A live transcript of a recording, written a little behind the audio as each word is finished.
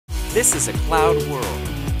This is a cloud world.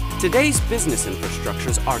 Today's business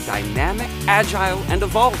infrastructures are dynamic, agile, and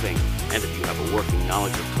evolving. And if you have a working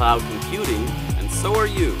knowledge of cloud computing, and so are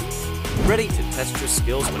you, ready to test your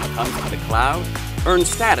skills when it comes to the cloud? Earn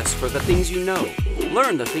status for the things you know.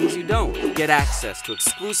 Learn the things you don't. Get access to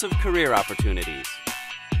exclusive career opportunities.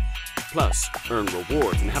 Plus, earn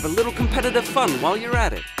rewards and have a little competitive fun while you're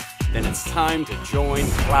at it. Then it's time to join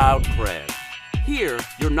Cred. Here,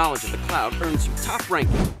 your knowledge of the cloud earns you top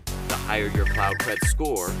ranking. The higher your Cred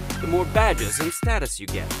score, the more badges and status you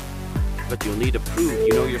get. But you'll need to prove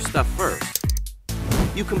you know your stuff first.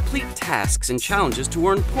 You complete tasks and challenges to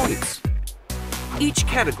earn points. Each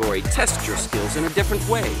category tests your skills in a different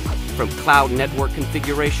way, from cloud network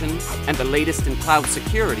configuration and the latest in cloud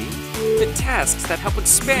security, to tasks that help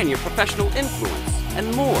expand your professional influence,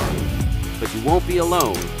 and more. But you won't be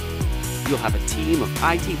alone. You'll have a team of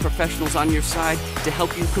IT professionals on your side to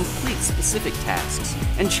help you complete specific tasks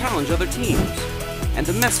and challenge other teams. And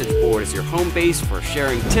the message board is your home base for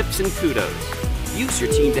sharing tips and kudos. Use your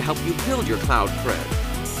team to help you build your cloud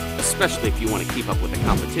cred, especially if you want to keep up with the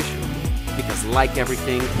competition. Because like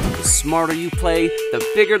everything, the smarter you play, the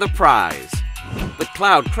bigger the prize. But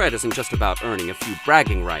cloud cred isn't just about earning a few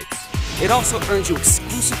bragging rights. It also earns you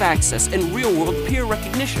exclusive access and real-world peer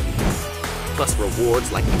recognition. Plus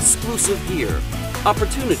rewards like exclusive gear,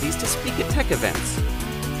 opportunities to speak at tech events,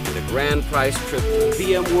 and a grand prize trip to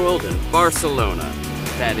VMworld in Barcelona.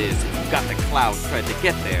 That is, if you've got the cloud cred to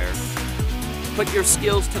get there. Put your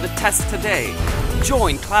skills to the test today.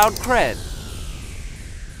 Join Cloud Cred.